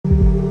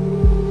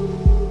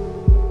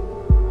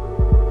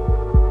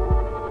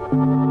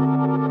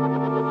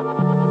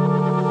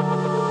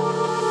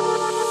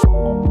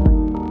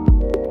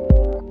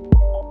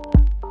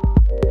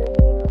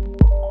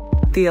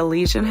The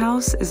Elysian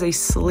House is a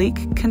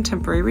sleek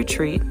contemporary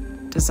retreat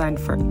designed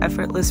for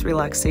effortless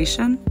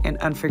relaxation and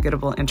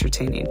unforgettable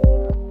entertaining.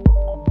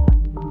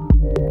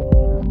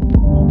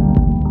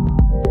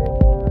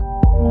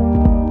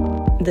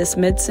 This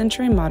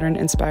mid-century modern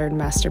inspired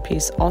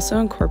masterpiece also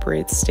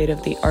incorporates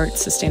state-of-the-art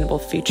sustainable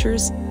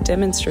features,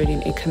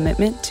 demonstrating a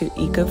commitment to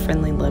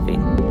eco-friendly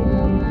living.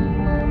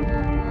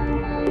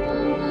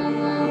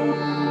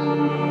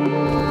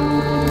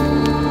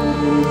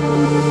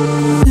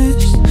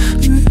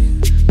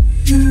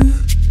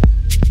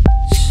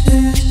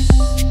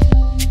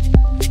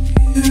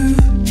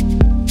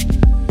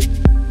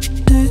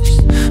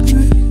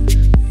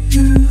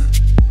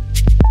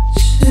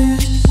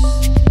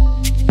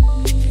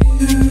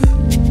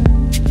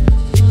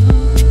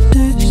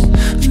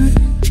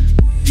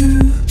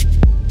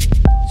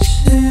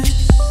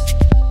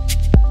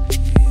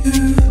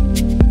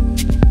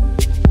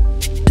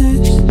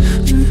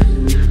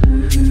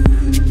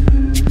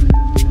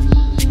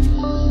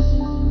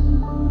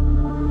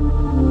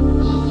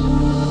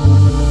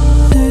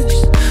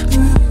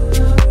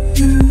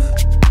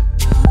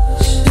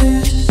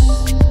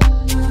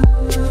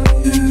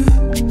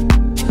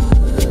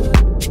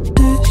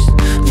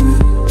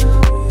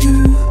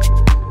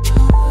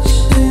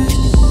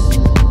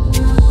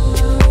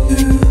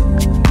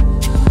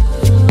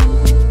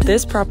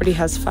 This property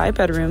has 5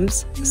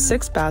 bedrooms,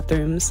 6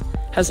 bathrooms,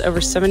 has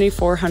over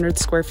 7,400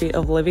 square feet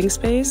of living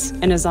space,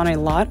 and is on a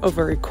lot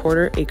over a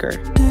quarter acre.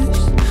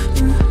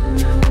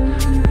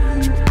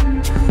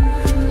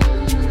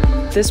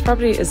 This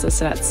property is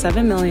listed at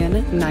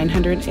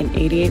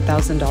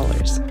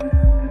 $7,988,000.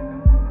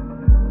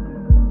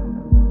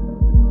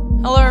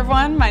 Hello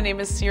everyone, my name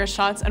is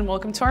SierraSchotts and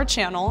welcome to our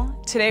channel.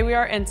 Today we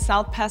are in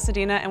South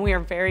Pasadena and we are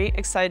very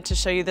excited to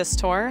show you this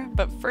tour.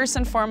 But first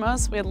and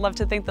foremost, we'd love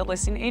to thank the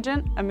listing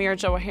agent, Amir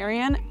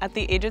Jawaherian at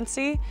the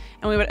agency,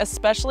 and we would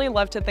especially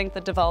love to thank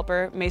the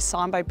developer,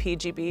 Maison by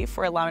PGB,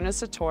 for allowing us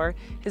to tour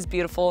his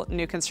beautiful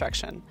new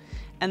construction.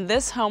 And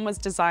this home was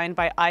designed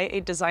by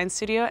IA Design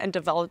Studio and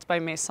developed by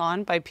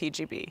Maison by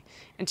PGB.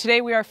 And today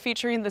we are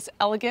featuring this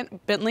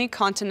elegant Bentley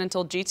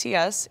Continental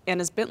GTS,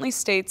 and as Bentley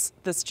states,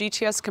 this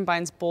GTS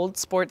combines bold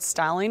sports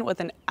styling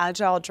with an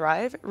agile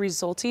drive,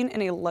 resulting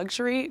in a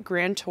luxury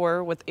grand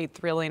tour with a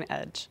thrilling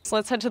edge. So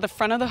let's head to the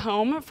front of the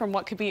home from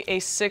what could be a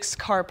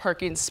 6-car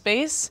parking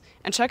space,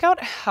 and check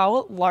out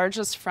how large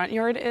this front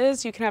yard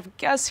is. You can have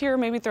guests here,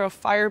 maybe throw a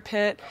fire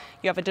pit.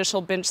 You have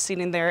additional bench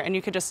seating there, and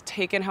you could just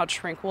take in how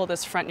tranquil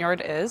this front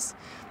yard is.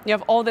 You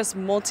have all this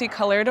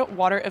multicolored,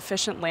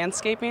 water-efficient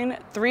landscaping,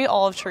 3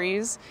 olive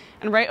trees,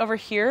 and right over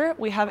here,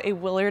 we have a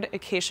Willard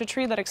acacia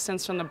tree that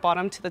extends from the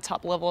bottom to the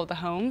top level of the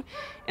home.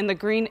 And the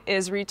green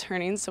is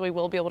returning, so we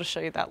will be able to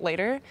show you that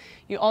later.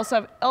 You also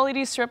have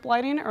LED strip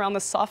lighting around the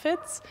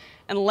soffits.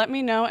 And let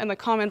me know in the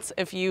comments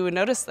if you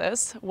notice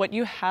this. What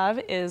you have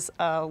is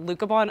a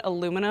Lucabond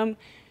aluminum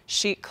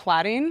sheet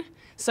cladding.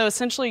 So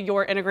essentially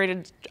your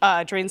integrated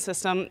drain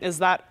system is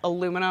that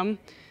aluminum.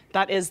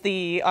 That is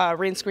the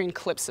rain screen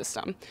clip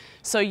system.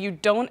 So you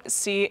don't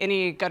see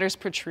any gutters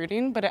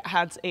protruding, but it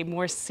adds a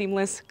more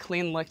seamless,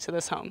 clean look to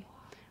this home.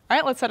 All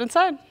right, let's head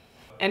inside.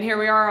 And here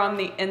we are on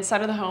the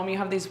inside of the home. You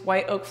have these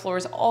white oak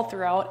floors all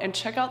throughout, and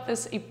check out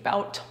this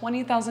about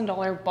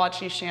 $20,000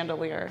 bocce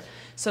chandelier.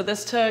 So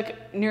this took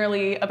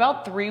nearly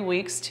about 3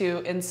 weeks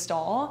to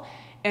install.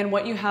 And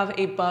what you have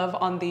above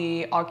on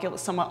the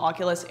somewhat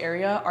oculus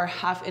area are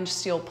 1/2-inch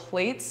steel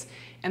plates,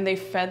 and they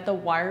fed the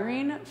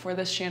wiring for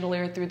this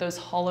chandelier through those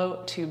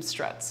hollow tube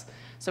struts.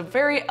 So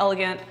very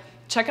elegant.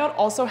 Check out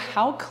also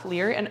how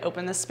clear and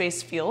open this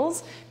space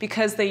feels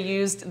because they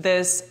used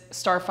this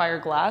Starfire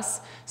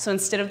glass. So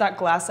instead of that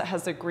glass that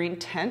has the green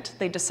tint,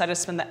 they decided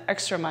to spend the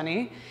extra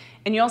money.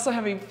 And you also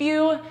have a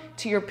view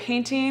to your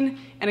painting,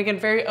 and again,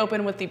 very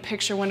open with the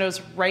picture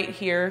windows right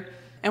here.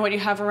 And what you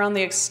have around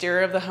the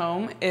exterior of the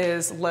home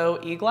is low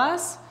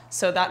E-glass.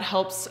 So that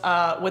helps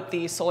with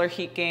the solar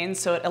heat gain,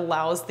 so it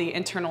allows the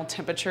internal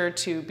temperature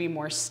to be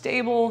more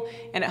stable,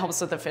 and it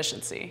helps with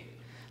efficiency.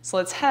 So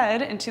let's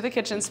head into the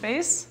kitchen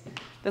space.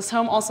 This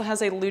home also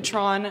has a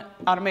Lutron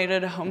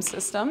automated home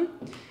system.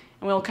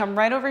 And we'll come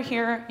right over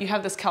here. You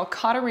have this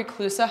Calcata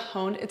Reclusa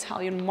honed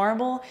Italian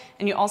marble,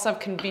 and you also have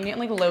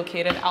conveniently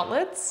located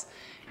outlets.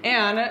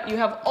 And you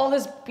have all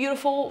this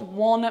beautiful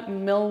walnut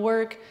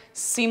millwork,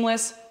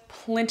 seamless,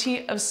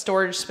 plenty of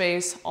storage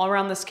space all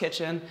around this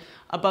kitchen.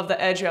 Above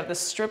the edge, you have this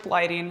strip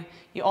lighting.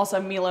 You also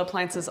have Miele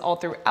appliances all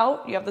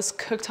throughout. You have this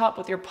cooktop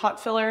with your pot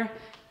filler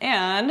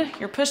and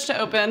your push to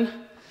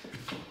open.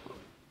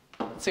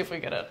 Let's see if we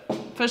get it.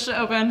 Push to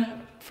open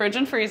fridge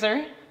and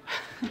freezer.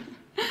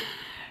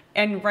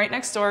 And right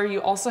next door, you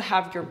also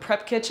have your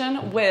prep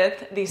kitchen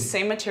with these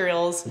same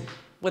materials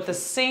with a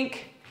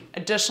sink,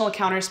 additional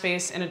counter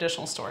space, and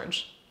additional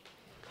storage.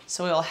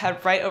 So we'll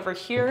head right over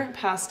here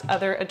past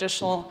other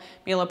additional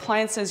Miele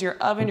appliances, your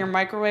oven, your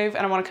microwave,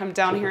 and I want to come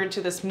down here into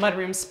this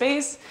mudroom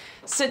space.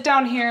 Sit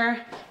down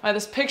here by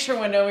this picture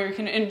window where you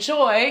can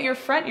enjoy your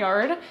front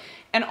yard.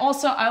 And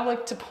also I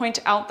like to point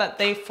out that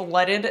they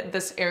flooded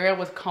this area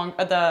with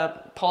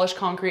the polished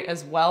concrete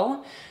as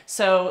well.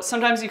 So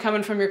sometimes you come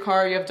in from your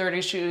car, you have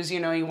dirty shoes, you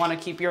know, you want to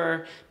keep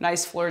your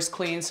nice floors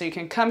clean, so you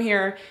can come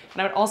here.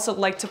 And I would also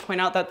like to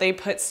point out that they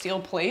put steel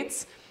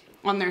plates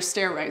on their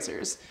stair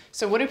risers.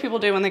 So what do people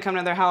do when they come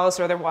to their house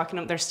or they're walking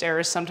up their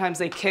stairs? Sometimes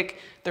they kick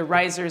their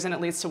risers and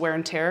it leads to wear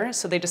and tear.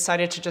 So they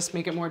decided to just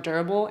make it more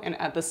durable and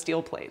add the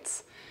steel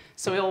plates.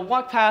 So we'll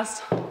walk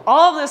past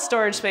all of this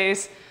storage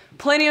space,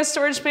 plenty of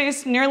storage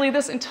space, nearly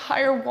this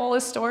entire wall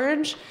is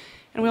storage.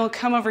 And we'll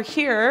come over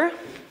here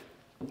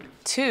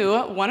to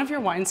one of your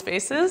wine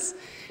spaces.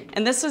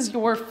 And this is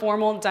your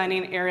formal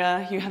dining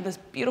area. You have this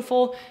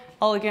beautiful,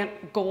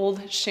 elegant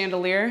gold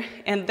chandelier.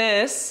 And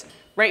this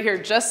right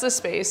here, just this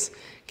space,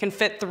 can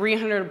fit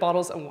 300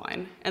 bottles of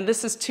wine. And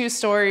this is 2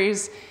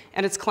 stories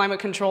and it's climate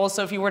controlled.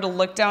 So if you were to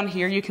look down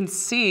here, you can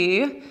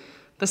see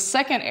the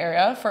second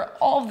area for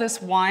all of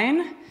this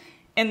wine.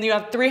 And you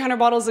have 300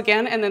 bottles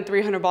again, and then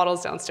 300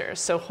 bottles downstairs.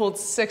 So holds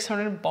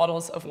 600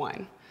 bottles of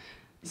wine.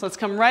 So let's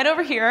come right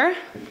over here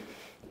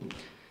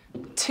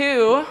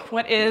to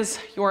what is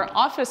your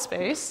office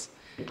space.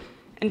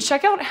 And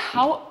check out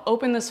how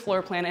open this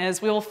floor plan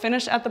is. We will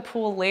finish at the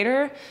pool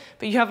later,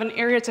 but you have an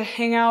area to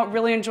hang out,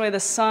 really enjoy the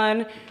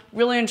sun,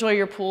 really enjoy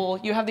your pool.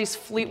 You have these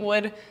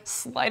Fleetwood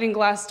sliding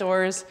glass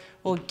doors.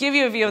 We'll give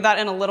you a view of that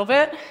in a little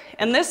bit.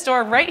 And this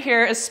door right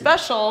here is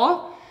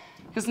special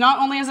because not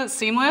only is it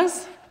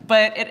seamless,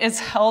 but it is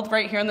held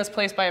right here in this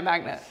place by a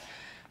magnet.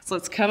 So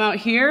let's come out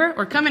here,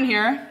 or come in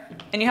here,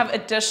 and you have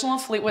additional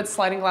Fleetwood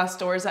sliding glass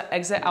doors that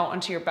exit out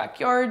onto your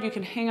backyard. You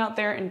can hang out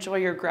there, enjoy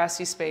your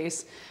grassy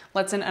space.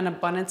 Lets in an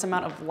abundance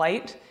amount of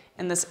light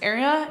in this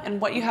area.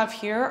 And what you have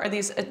here are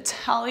these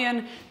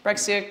Italian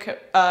Brexia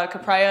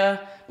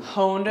Capraia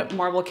honed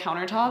marble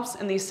countertops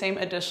and these same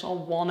additional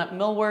walnut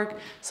millwork.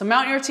 So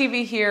mount your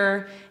TV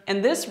here,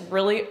 and this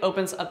really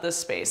opens up this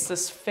space,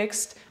 this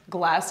fixed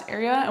glass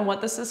area. And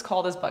what this is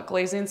called is butt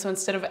glazing. So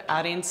instead of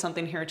adding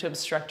something here to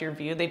obstruct your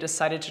view, they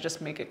decided to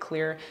just make it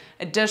clear.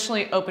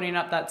 Additionally, opening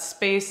up that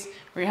space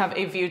where you have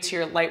a view to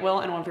your light well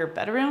in one of your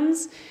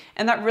bedrooms.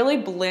 And that really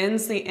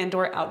blends the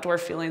indoor-outdoor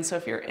feeling. So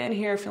if you're in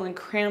here feeling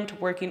cramped,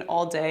 working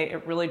all day,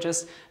 it really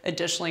just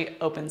additionally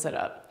opens it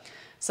up.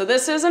 So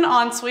this is an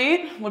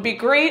ensuite. Would be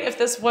great if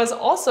this was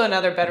also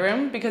another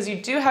bedroom because you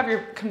do have your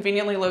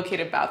conveniently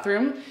located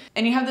bathroom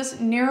and you have this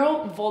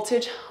narrow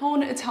voltage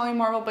honed Italian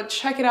marble, but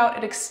check it out,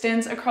 it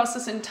extends across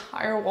this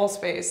entire wall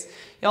space.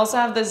 You also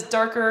have this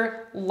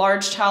darker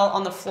large tile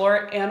on the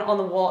floor and on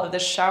the wall of the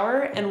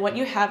shower, and what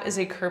you have is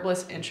a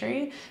curbless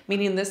entry,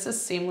 meaning this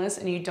is seamless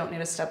and you don't need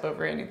to step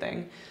over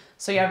anything.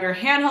 So you have your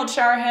handheld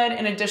shower head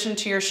in addition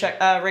to your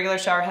regular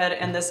shower head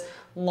and this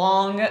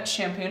long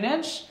shampoo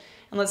niche.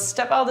 And let's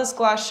step out of this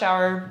glass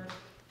shower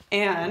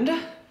and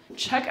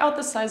check out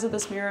the size of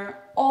this mirror.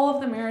 All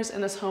of the mirrors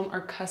in this home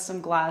are custom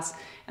glass,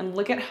 and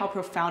look at how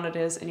profound it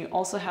is. And you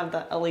also have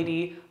the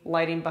LED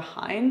lighting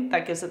behind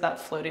that gives it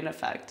that floating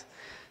effect.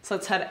 So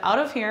let's head out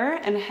of here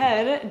and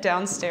head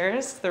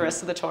downstairs the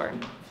rest of the tour.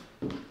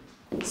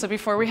 So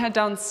before we head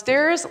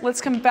downstairs,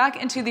 let's come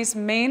back into this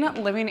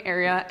main living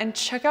area and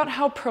check out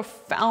how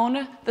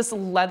profound this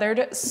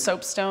leathered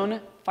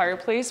soapstone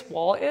fireplace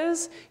wall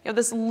is. You have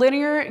this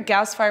linear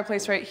gas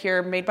fireplace right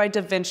here made by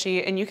Da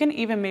Vinci, and you can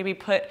even maybe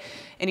put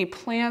any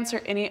plants or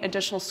any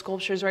additional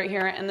sculptures right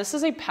here. And this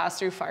is a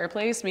pass-through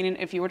fireplace, meaning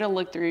if you were to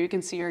look through, you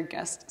can see your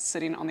guest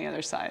sitting on the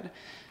other side.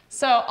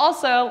 So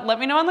also, let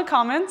me know in the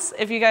comments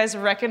if you guys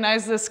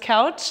recognize this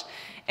couch.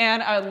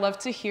 And I would love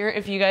to hear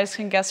if you guys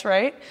can guess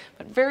right.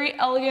 But very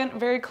elegant,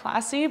 very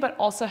classy, but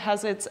also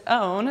has its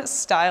own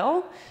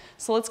style.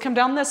 So let's come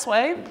down this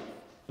way.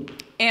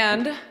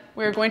 And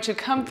we're going to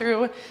come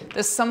through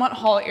this somewhat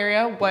hall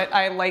area. What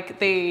I like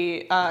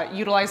they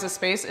utilize the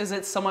space is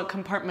it somewhat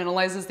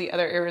compartmentalizes the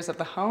other areas of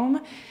the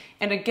home.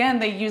 And again,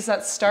 they use that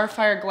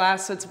Starfire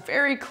glass, so it's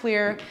very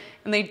clear.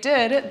 And they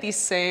did the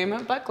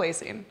same butt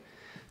glazing.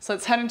 So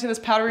let's head into this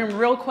powder room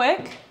real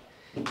quick.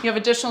 You have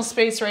additional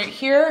space right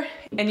here,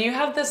 and you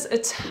have this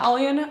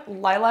Italian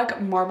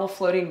lilac marble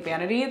floating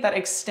vanity that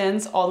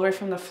extends all the way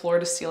from the floor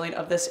to ceiling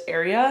of this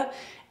area.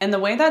 And the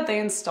way that they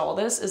install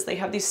this is they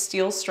have these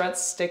steel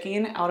struts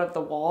sticking out of the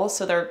wall.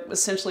 So they're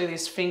essentially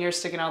these fingers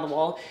sticking out of the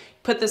wall.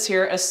 Put this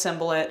here,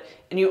 assemble it.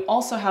 And you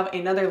also have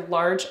another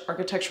large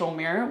architectural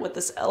mirror with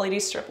this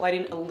LED strip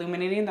lighting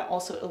illuminating that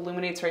also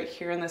illuminates right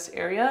here in this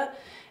area.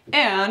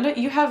 And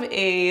you have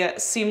a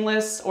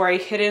seamless or a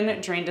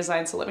hidden drain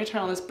design. So let me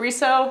turn on this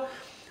Briso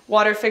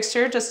water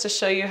fixture just to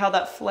show you how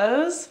that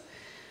flows.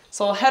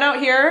 So we'll head out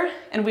here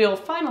and we'll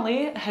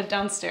finally head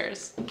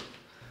downstairs.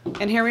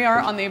 And here we are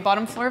on the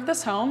bottom floor of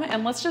this home,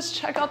 and let's just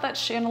check out that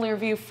chandelier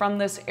view from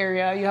this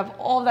area. You have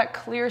all of that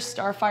clear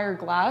Starfire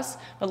glass,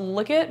 but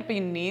look at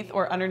beneath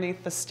or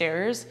underneath the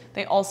stairs.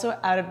 They also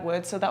added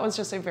wood, so that was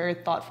just a very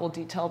thoughtful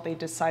detail they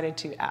decided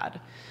to add.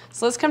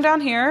 So let's come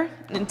down here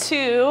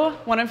into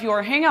one of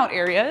your hangout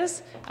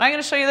areas, and I'm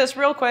gonna show you this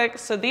real quick.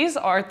 So these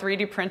are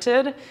 3D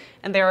printed,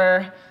 and they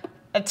are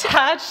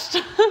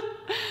attached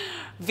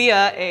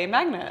via a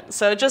magnet.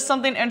 So just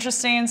something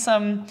interesting,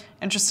 some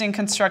interesting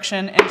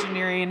construction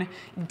engineering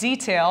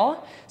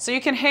detail. So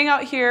you can hang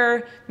out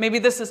here. Maybe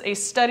this is a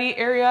study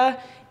area,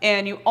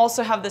 and you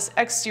also have this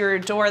exterior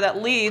door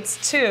that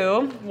leads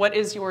to what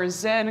is your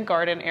Zen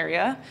garden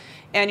area.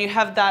 And you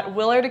have that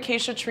Willard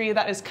acacia tree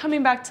that is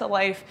coming back to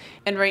life.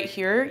 And right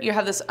here, you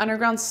have this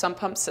underground sump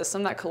pump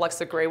system that collects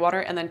the gray water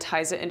and then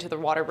ties it into the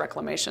water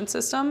reclamation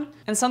system.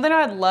 And something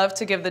I'd love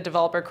to give the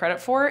developer credit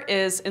for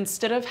is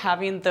instead of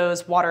having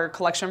those water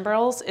collection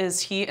barrels, is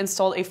he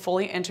installed a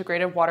fully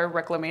integrated water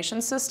reclamation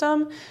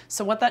system.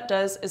 So what that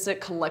does is it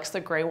collects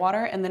the gray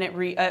water and then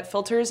it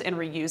filters and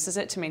reuses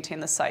it to maintain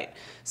the site.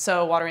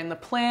 So watering the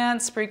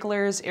plants,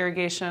 sprinklers,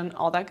 irrigation,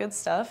 all that good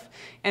stuff.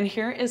 And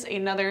here is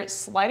another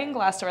sliding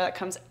glass door that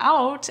comes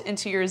out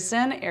into your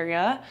Zen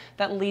area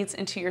that leads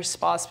into your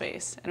spa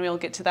space. And we'll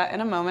get to that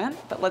in a moment,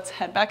 but let's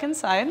head back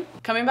inside.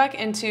 Coming back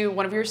into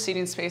one of your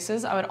seating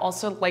spaces, I would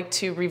also like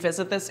to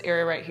revisit this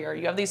area right here.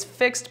 You have these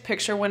fixed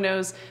picture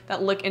windows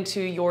that look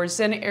into your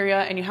Zen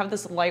area, and you have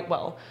this light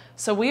well.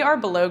 So we are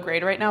below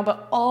grade right now,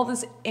 but all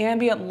this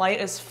ambient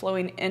light is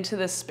flowing into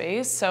this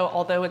space. So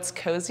although it's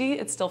cozy,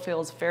 it still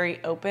feels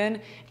very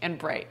open and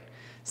bright.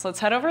 So let's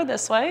head over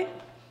this way.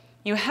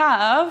 You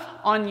have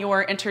on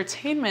your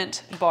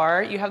entertainment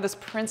bar, you have this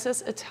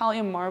Princess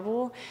Italian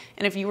marble.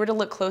 And if you were to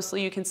look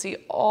closely, you can see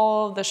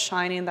all the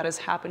shining that is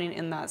happening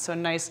in that. So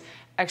nice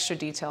extra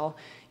detail.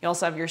 You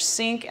also have your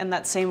sink and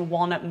that same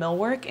walnut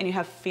millwork, and you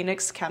have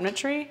Phoenix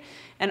cabinetry.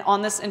 And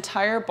on this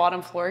entire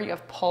bottom floor, you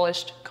have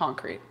polished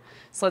concrete.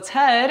 So let's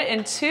head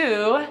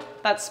into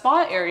that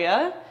spa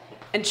area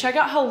and check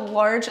out how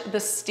large the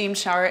steam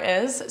shower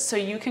is. So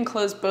you can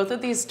close both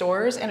of these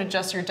doors and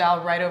adjust your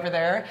dial right over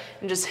there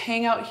and just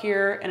hang out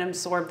here and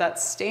absorb that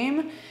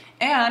steam.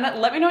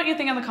 And let me know what you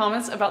think in the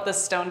comments about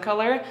this stone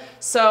color.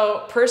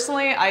 So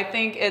personally, I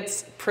think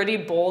it's pretty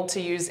bold to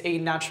use a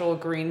natural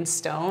green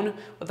stone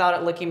without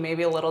it looking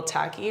maybe a little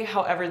tacky.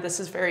 However,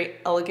 this is very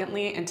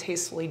elegantly and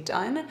tastefully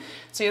done.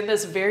 So you have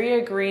this very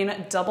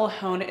green double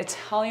honed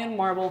Italian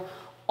marble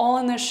all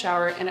in this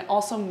shower, and it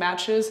also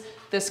matches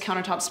this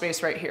countertop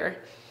space right here.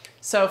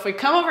 So if we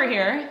come over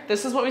here,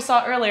 this is what we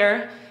saw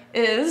earlier,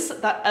 is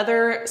that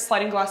other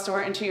sliding glass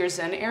door into your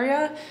Zen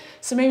area.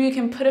 So maybe you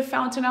can put a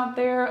fountain out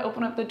there,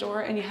 open up the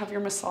door, and you have your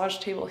massage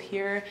table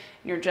here, and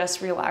you're just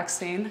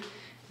relaxing.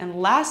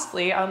 And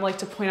lastly, I would like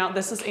to point out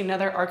this is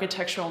another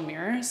architectural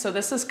mirror. So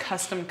this is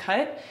custom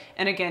cut,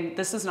 and again,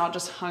 this is not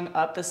just hung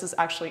up, this is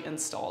actually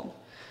installed. All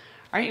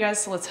right, you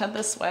guys, so let's head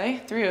this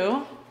way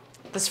through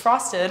this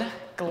frosted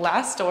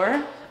glass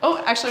door.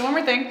 Oh, actually one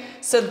more thing.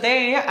 So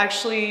they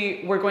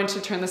actually were going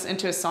to turn this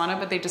into a sauna,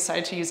 but they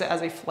decided to use it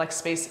as a flex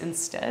space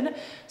instead.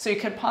 So you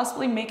could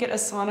possibly make it a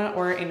sauna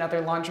or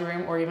another laundry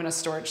room or even a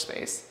storage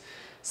space.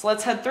 So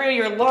let's head through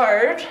your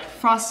large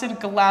frosted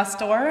glass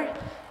door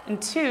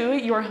into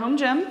your home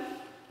gym.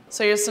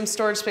 So you have some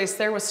storage space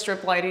there with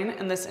strip lighting,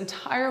 and this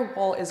entire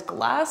wall is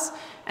glass.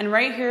 And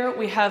right here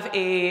we have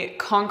a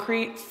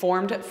concrete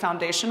formed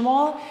foundation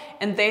wall,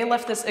 and they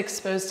left this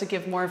exposed to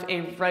give more of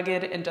a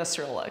rugged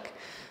industrial look.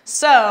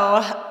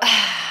 So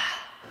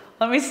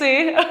let me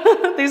see.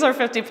 These are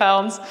 50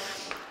 pounds.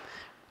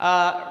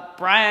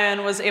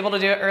 Brian was able to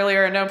do it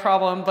earlier, no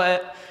problem,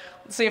 but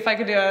let's see if I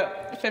could do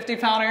a 50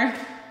 pounder.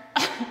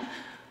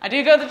 I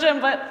do go to the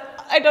gym,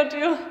 but I don't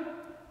do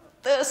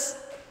this.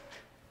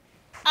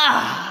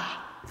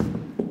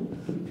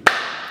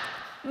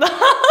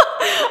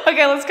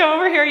 Okay, let's come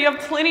over here. You have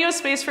plenty of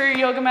space for your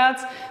yoga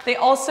mats. They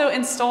also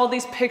installed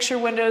these picture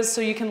windows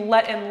so you can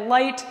let in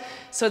light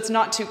so it's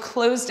not too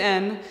closed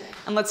in.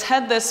 And let's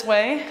head this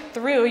way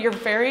through your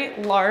very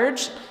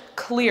large,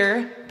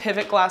 clear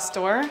pivot glass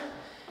door.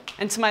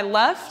 And to my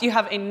left, you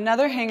have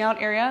another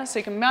hangout area, so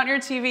you can mount your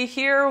TV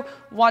here,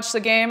 watch the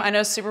game. I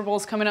know Super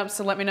Bowl's coming up,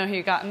 so let me know who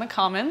you got in the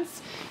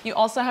comments. You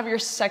also have your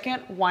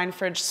second wine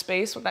fridge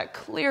space with that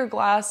clear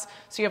glass,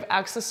 so you have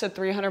access to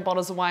 300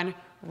 bottles of wine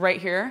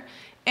right here.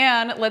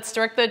 And let's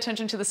direct the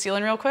attention to the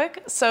ceiling real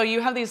quick. So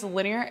you have these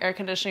linear air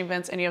conditioning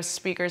vents, and you have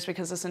speakers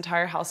because this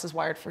entire house is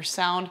wired for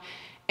sound.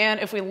 And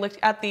if we look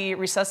at the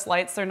recessed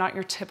lights, they're not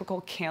your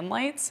typical can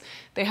lights.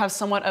 They have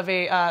somewhat of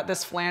a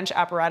this flange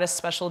apparatus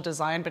special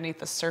design beneath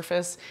the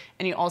surface,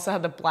 and you also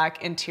have the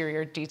black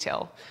interior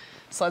detail.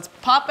 So let's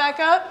pop back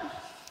up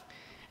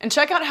and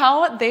check out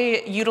how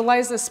they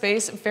utilize this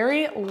space.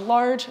 Very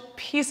large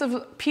pieces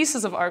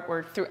of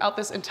artwork throughout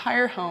this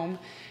entire home.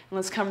 And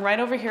let's come right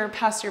over here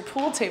past your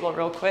pool table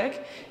real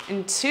quick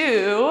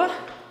into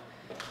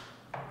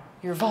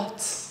your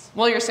vaults.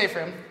 Well, your safe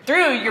room,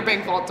 through your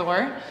big vault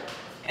door.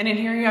 And in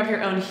here you have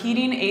your own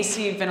heating,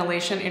 AC,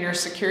 ventilation, and your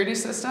security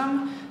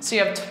system. So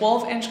you have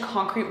 12-inch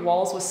concrete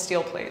walls with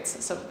steel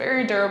plates. So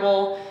very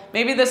durable.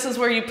 Maybe this is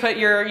where you put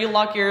you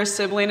lock your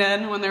sibling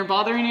in when they're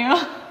bothering you.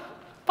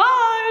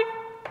 Bye.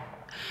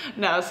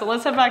 No, so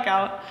let's head back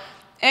out.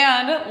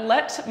 And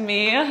let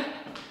me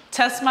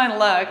test my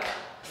luck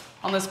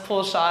on this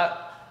pool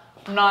shot.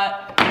 I'm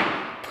not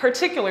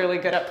particularly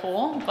good at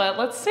pool, but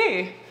let's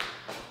see.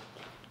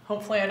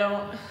 Hopefully I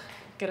don't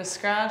get a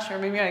scratch, or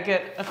maybe I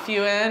get a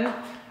few in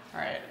All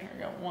right, here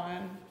we go.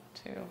 1,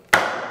 2. Oh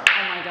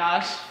my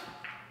gosh.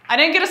 I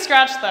didn't get a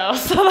scratch though,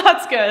 so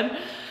that's good.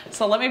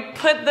 So let me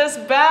put this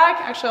back.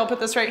 Actually, I'll put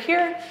this right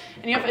here.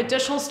 And you have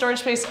additional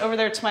storage space over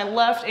there to my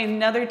left,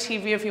 another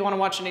TV if you want to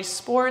watch any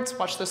sports,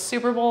 watch the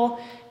Super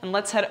Bowl. And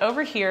let's head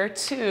over here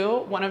to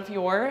one of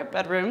your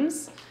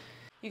bedrooms.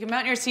 You can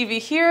mount your TV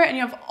here, and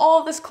you have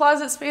all of this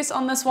closet space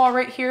on this wall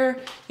right here.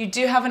 You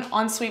do have an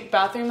ensuite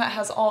bathroom that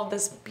has all of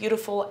this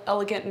beautiful,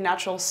 elegant,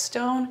 natural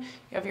stone.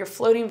 You have your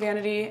floating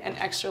vanity, an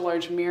extra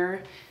large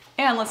mirror.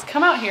 And let's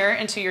come out here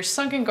into your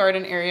sunken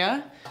garden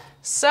area.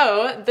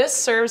 So this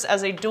serves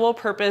as a dual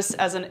purpose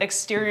as an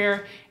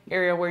exterior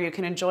area where you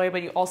can enjoy,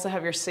 but you also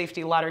have your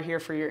safety ladder here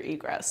for your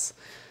egress.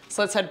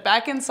 So let's head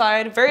back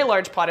inside. Very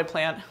large potted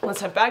plant. Let's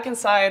head back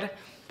inside,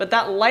 but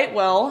that light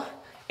well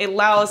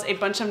allows a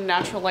bunch of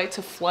natural light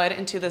to flood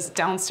into this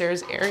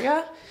downstairs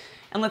area.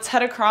 And let's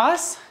head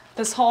across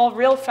this hall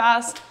real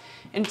fast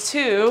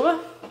into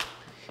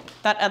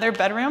that other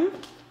bedroom.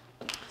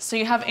 So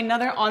you have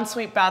another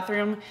ensuite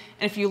bathroom,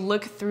 and if you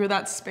look through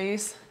that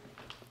space,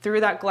 through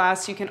that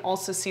glass, you can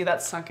also see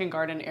that sunken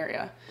garden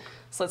area.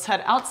 So let's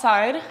head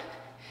outside,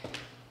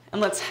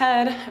 and let's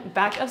head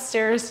back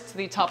upstairs to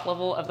the top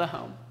level of the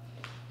home.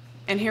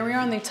 And here we are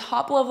on the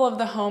top level of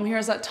the home.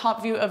 Here's that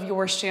top view of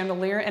your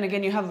chandelier. And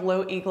again, you have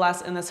low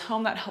E-glass in this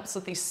home that helps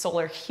with the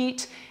solar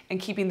heat and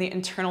keeping the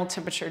internal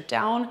temperature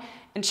down.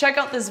 And check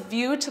out this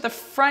view to the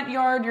front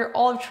yard, your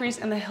olive trees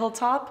and the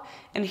hilltop.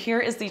 And here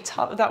is the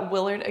top of that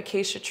Willard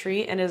acacia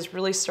tree, and it is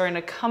really starting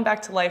to come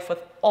back to life with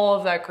all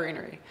of that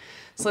greenery.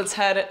 So let's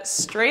head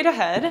straight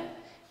ahead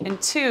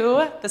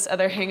into this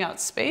other hangout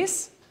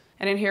space.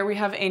 And in here we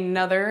have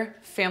another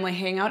family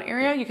hangout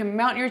area. You can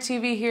mount your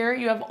TV here.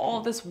 You have all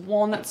of this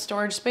walnut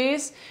storage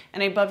space,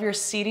 and above your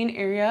seating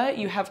area,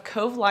 you have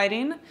cove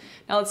lighting.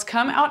 Now let's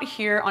come out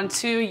here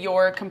onto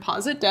your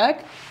composite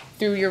deck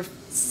through your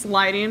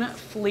sliding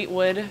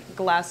Fleetwood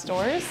glass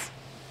doors.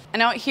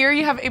 And out here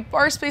you have a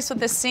bar space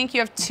with a sink. You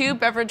have 2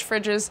 beverage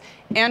fridges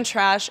and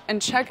trash. And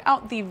check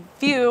out the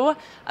view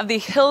of the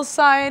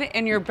hillside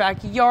in your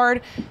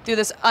backyard through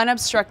this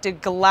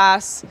unobstructed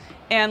glass.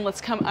 And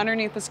let's come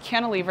underneath this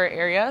cantilever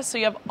area. So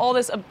you have all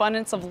this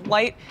abundance of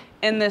light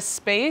in this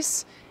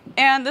space.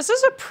 And this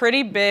is a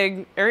pretty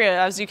big area.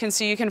 As you can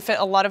see, you can fit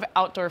a lot of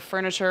outdoor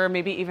furniture,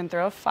 maybe even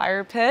throw a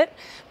fire pit.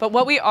 But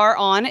what we are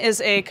on is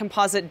a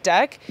composite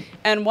deck.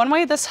 And one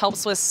way this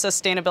helps with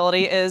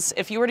sustainability is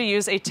if you were to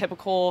use a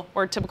typical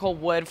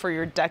wood for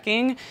your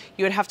decking,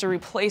 you would have to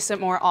replace it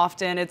more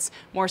often. It's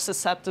more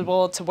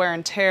susceptible to wear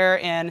and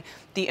tear, and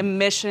the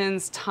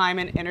emissions, time,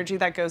 and energy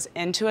that goes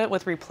into it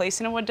with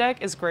replacing a wood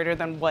deck is greater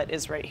than what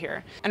is right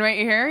here. And right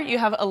here, you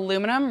have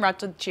aluminum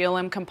wrapped with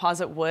GLM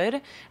composite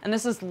wood, and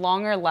this is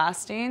longer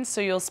lasting, so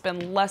you'll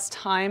spend less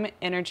time,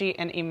 energy,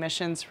 and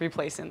emissions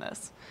replacing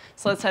this.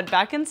 So let's head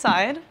back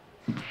inside.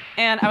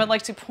 And I would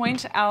like to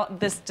point out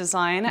this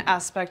design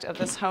aspect of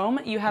this home.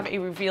 You have a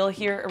reveal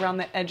here around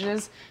the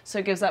edges, so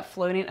it gives that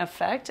floating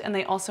effect, and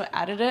they also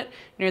added it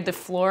near the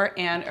floor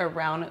and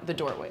around the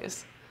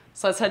doorways.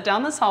 So let's head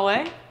down this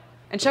hallway.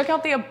 And check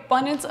out the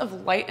abundance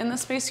of light in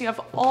this space. You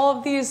have all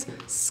of these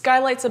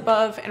skylights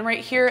above, and right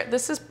here,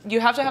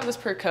 you have to have this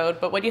per code,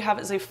 but what you have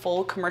is a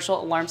full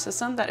commercial alarm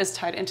system that is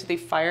tied into the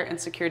fire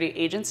and security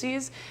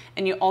agencies,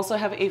 and you also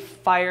have a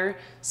fire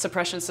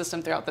suppression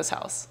system throughout this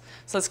house.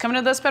 So let's come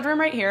into this bedroom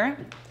right here.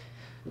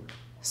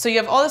 So you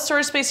have all the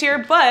storage space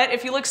here, but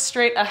if you look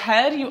straight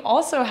ahead, you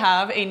also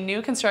have a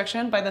new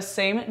construction by the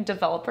same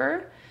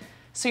developer.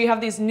 So you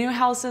have these new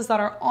houses that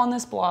are on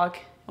this block,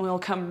 and we'll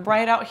come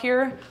right out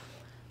here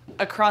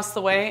across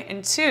the way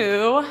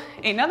into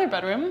another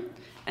bedroom,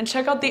 and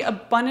check out the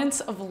abundance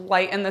of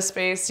light in this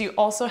space. You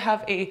also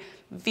have a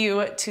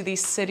view to the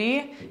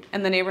city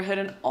and the neighborhood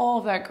and all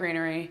of that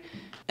greenery.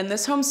 And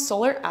this home's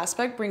solar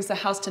aspect brings the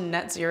house to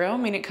net zero,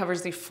 meaning it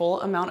covers the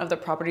full amount of the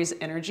property's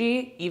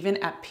energy, even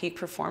at peak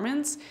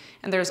performance.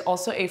 And there's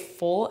also a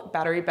full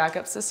battery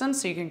backup system,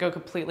 so you can go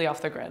completely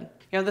off the grid.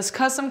 You have this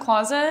custom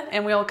closet,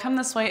 and we'll come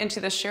this way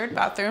into the shared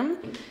bathroom.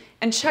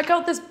 And check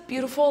out this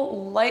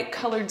beautiful light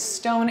colored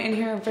stone in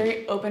here,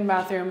 very open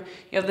bathroom.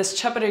 You have this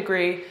Chepeda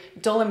gray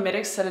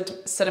dolomitic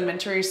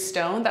sedimentary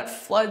stone that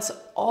floods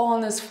all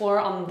on this floor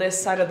on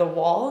this side of the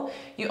wall.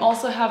 You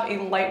also have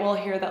a light well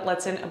here that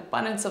lets in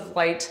abundance of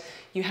light.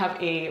 You have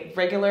a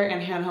regular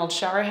and handheld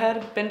shower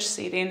head, bench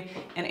seating,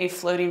 and a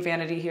floating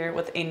vanity here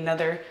with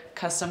another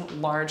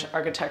custom large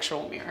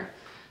architectural mirror.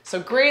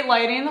 So great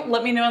lighting.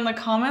 Let me know in the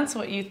comments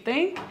what you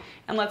think.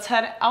 And let's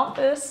head out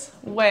this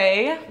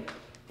way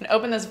and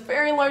open this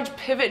very large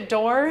pivot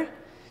door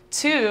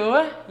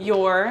to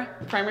your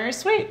primary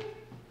suite.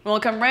 We'll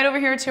come right over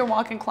here to your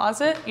walk-in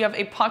closet. You have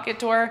a pocket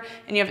door,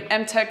 and you have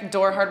M-Tech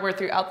door hardware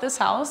throughout this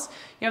house.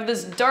 You have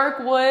this dark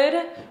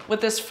wood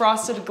with this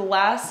frosted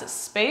glass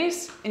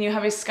space, and you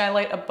have a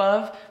skylight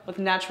above with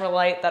natural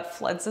light that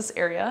floods this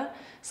area.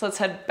 So let's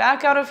head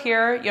back out of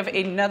here. You have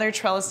another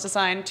trellis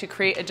design to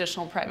create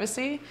additional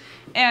privacy.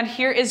 And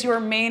here is your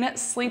main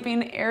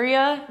sleeping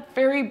area.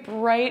 Very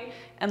bright,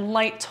 and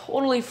light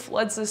totally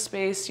floods the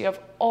space. You have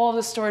all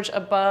the storage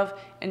above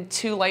and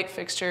 2 light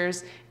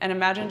fixtures, and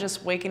imagine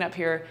just waking up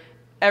here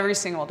every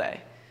single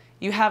day.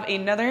 You have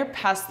another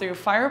pass-through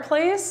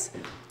fireplace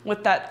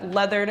with that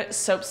leathered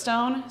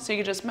soapstone, so you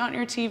can just mount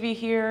your TV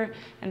here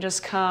and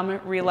just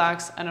come,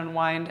 relax, and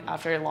unwind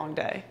after a long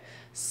day.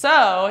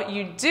 So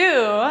you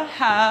do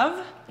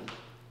have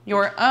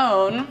your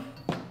own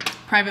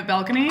private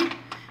balcony,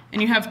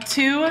 and you have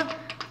 2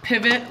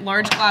 pivot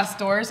large glass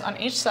doors on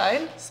each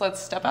side. So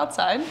let's step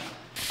outside.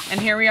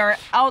 And here we are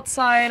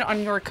outside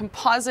on your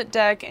composite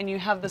deck, and you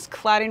have this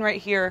cladding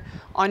right here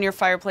on your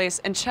fireplace.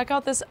 And check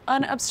out this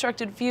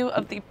unobstructed view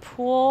of the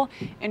pool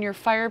and your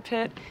fire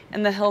pit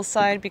and the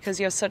hillside, because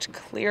you have such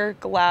clear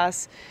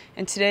glass.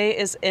 And today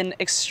is an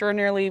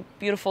extraordinarily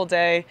beautiful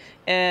day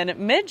in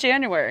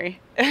mid-January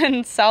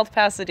in South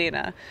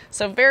Pasadena.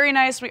 So very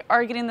nice. We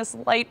are getting this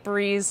light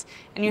breeze,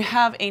 and you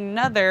have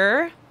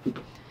another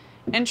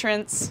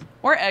entrance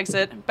or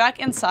exit back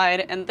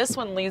inside, and this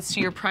one leads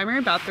to your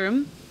primary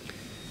bathroom.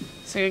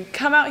 So you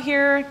come out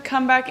here,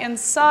 come back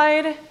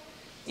inside.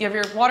 You have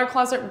your water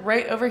closet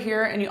right over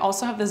here, and you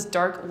also have this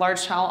dark,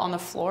 large towel on the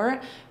floor.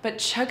 But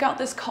check out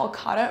this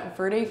Calcutta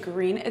Verde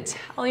green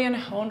Italian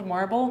honed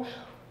marble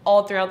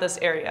all throughout this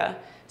area.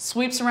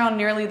 Sweeps around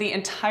nearly the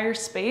entire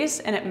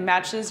space, and it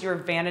matches your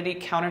vanity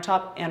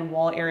countertop and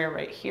wall area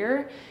right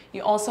here.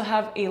 You also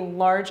have a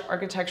large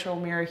architectural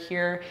mirror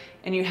here,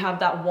 and you have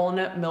that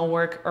walnut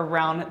millwork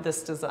around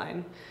this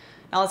design.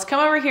 Now let's come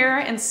over here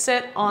and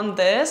sit on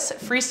this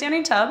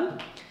freestanding tub,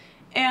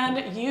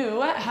 and you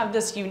have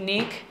this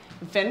unique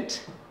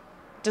vent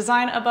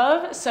design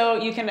above,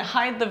 so you can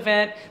hide the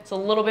vent. It's a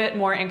little bit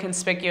more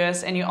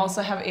inconspicuous, and you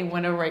also have a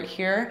window right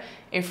here,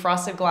 a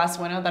frosted glass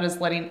window that is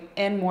letting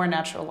in more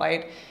natural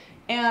light.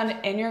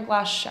 And in your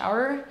glass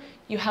shower,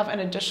 you have an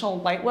additional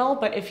light well,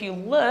 but if you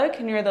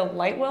look near the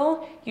light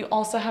well, you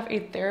also have a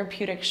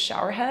therapeutic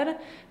shower head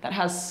that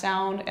has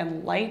sound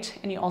and light,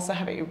 and you also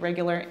have a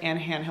regular and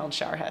handheld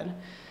shower head.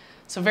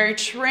 So very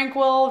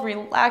tranquil,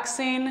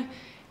 relaxing,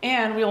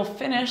 and we will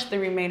finish the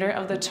remainder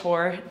of the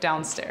tour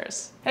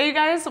downstairs. Hey you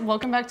guys,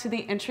 welcome back to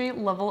the entry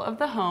level of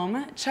the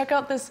home. Check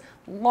out this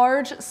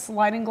large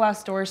sliding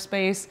glass door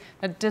space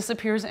that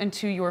disappears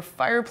into your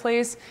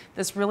fireplace.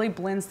 This really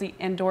blends the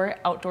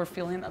indoor-outdoor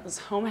feeling that this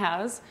home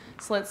has.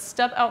 So let's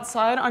step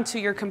outside onto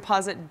your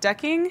composite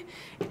decking,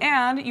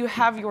 and you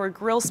have your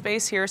grill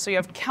space here. So you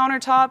have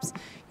countertops,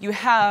 you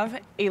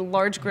have a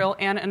large grill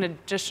and an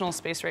additional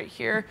space right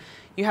here.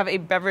 You have a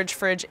beverage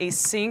fridge, a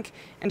sink,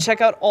 and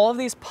check out all of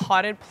these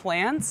potted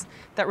plants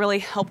that really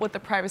help with the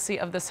privacy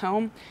of this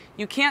home.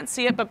 You can't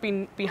see it, but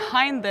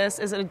behind this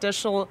is an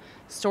additional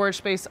storage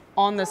space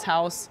on this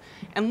house.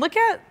 And look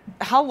at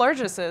how large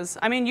this is.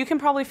 I mean, you can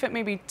probably fit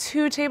maybe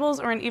 2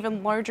 tables or an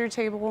even larger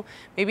table,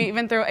 maybe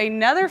even throw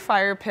another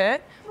fire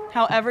pit.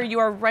 However, you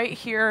are right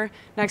here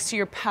next to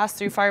your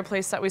pass-through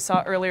fireplace that we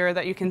saw earlier,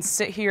 that you can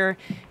sit here,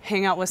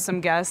 hang out with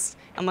some guests.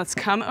 And let's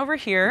come over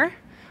here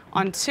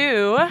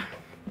onto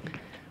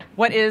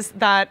what is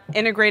that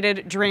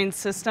integrated drain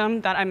system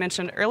that I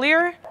mentioned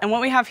earlier. And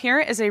what we have here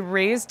is a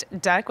raised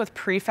deck with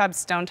prefab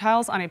stone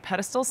tiles on a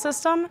pedestal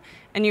system,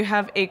 and you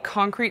have a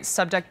concrete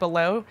subdeck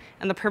below,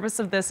 and the purpose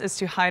of this is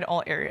to hide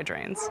all area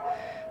drains.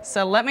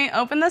 So let me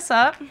open this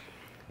up.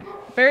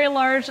 Very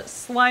large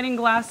sliding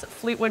glass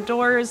Fleetwood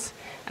doors,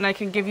 and I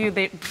can give you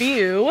the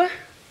view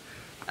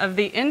of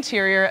the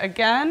interior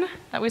again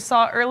that we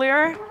saw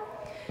earlier.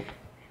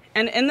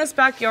 And in this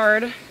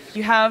backyard,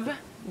 you have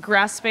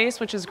grass space,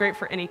 which is great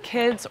for any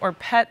kids or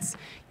pets.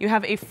 You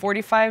have a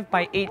 45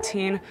 by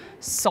 18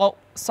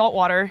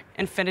 saltwater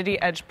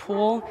infinity edge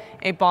pool,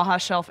 a Baja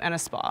shelf, and a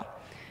spa.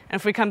 And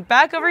if we come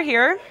back over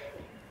here,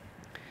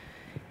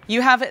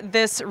 you have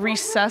this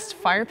recessed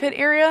fire pit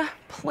area,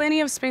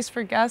 plenty of space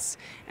for guests.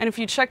 And if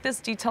you check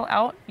this detail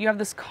out, you have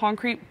this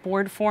concrete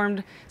board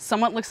formed,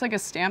 somewhat looks like a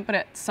stamp, but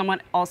it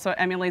somewhat also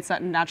emulates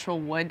that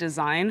natural wood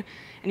design.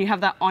 And you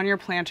have that on your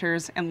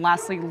planters. And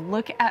lastly,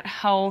 look at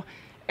how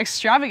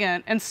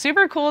extravagant and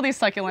super cool these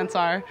succulents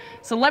are.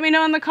 So let me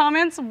know in the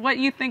comments what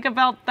you think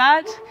about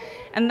that.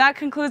 And that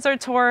concludes our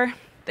tour.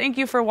 Thank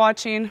you for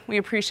watching. We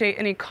appreciate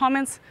any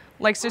comments,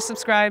 likes, or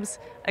subscribes.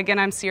 Again,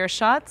 I'm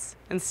SierraSchotts,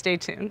 and stay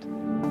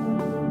tuned.